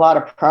making a lot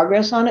of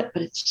progress on it,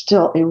 but it's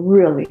still a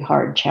really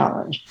hard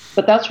challenge.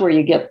 But that's where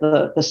you get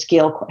the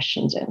scale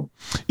questions in.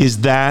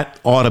 Is that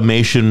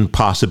automation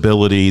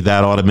possibility,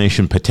 that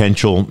automation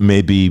potential,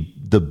 maybe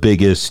the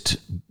biggest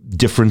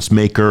difference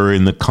maker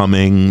in the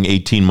coming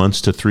 18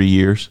 months to 3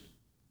 years?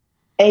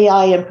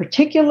 AI in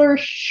particular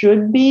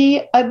should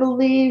be, I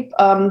believe.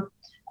 I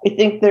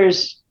think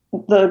there's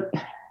the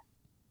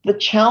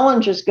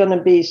challenge is going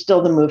to be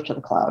still the move to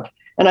the cloud.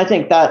 And I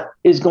think that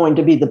is going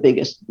to be the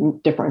biggest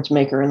difference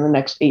maker in the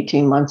next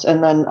 18 months.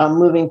 And then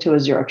moving to a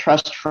zero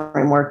trust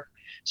framework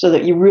so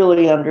that you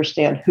really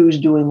understand who's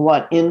doing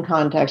what in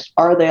context,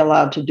 are they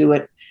allowed to do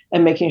it,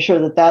 and making sure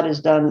that that is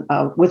done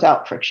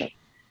without friction.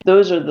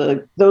 Those are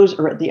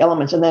the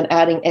elements. And then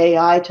adding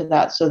AI to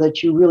that so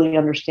that you really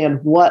understand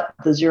what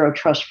the zero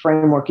trust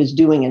framework is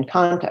doing in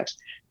context.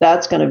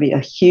 That's going to be a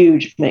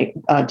huge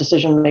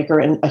decision maker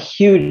and a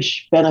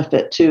huge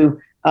benefit to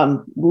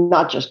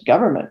not just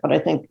government, but I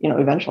think,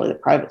 eventually the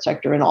private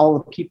sector and all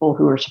the people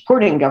who are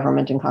supporting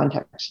government in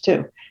context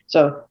too.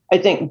 So I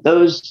think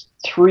those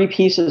three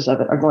pieces of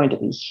it are going to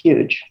be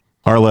huge.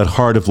 Arlette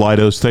Hart of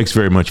Leidos, thanks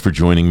very much for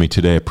joining me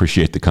today. I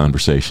appreciate the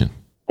conversation.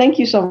 Thank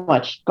you so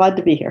much. Glad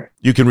to be here.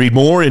 You can read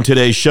more in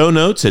today's show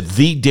notes at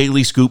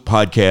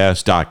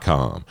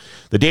thedailyscooppodcast.com.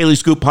 The Daily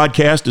Scoop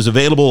Podcast is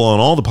available on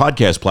all the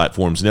podcast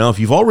platforms now. If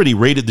you've already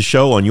rated the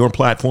show on your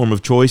platform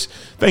of choice,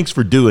 thanks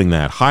for doing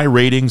that. High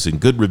ratings and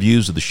good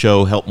reviews of the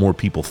show help more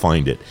people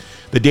find it.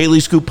 The Daily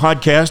Scoop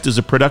Podcast is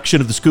a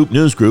production of the Scoop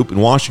News Group in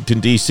Washington,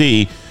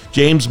 D.C.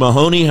 James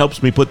Mahoney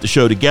helps me put the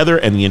show together,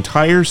 and the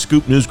entire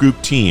Scoop News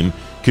Group team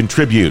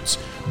contributes.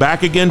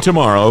 Back again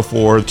tomorrow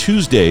for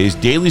Tuesday's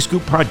Daily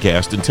Scoop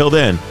Podcast. Until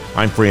then,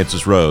 I'm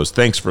Francis Rose.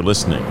 Thanks for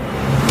listening.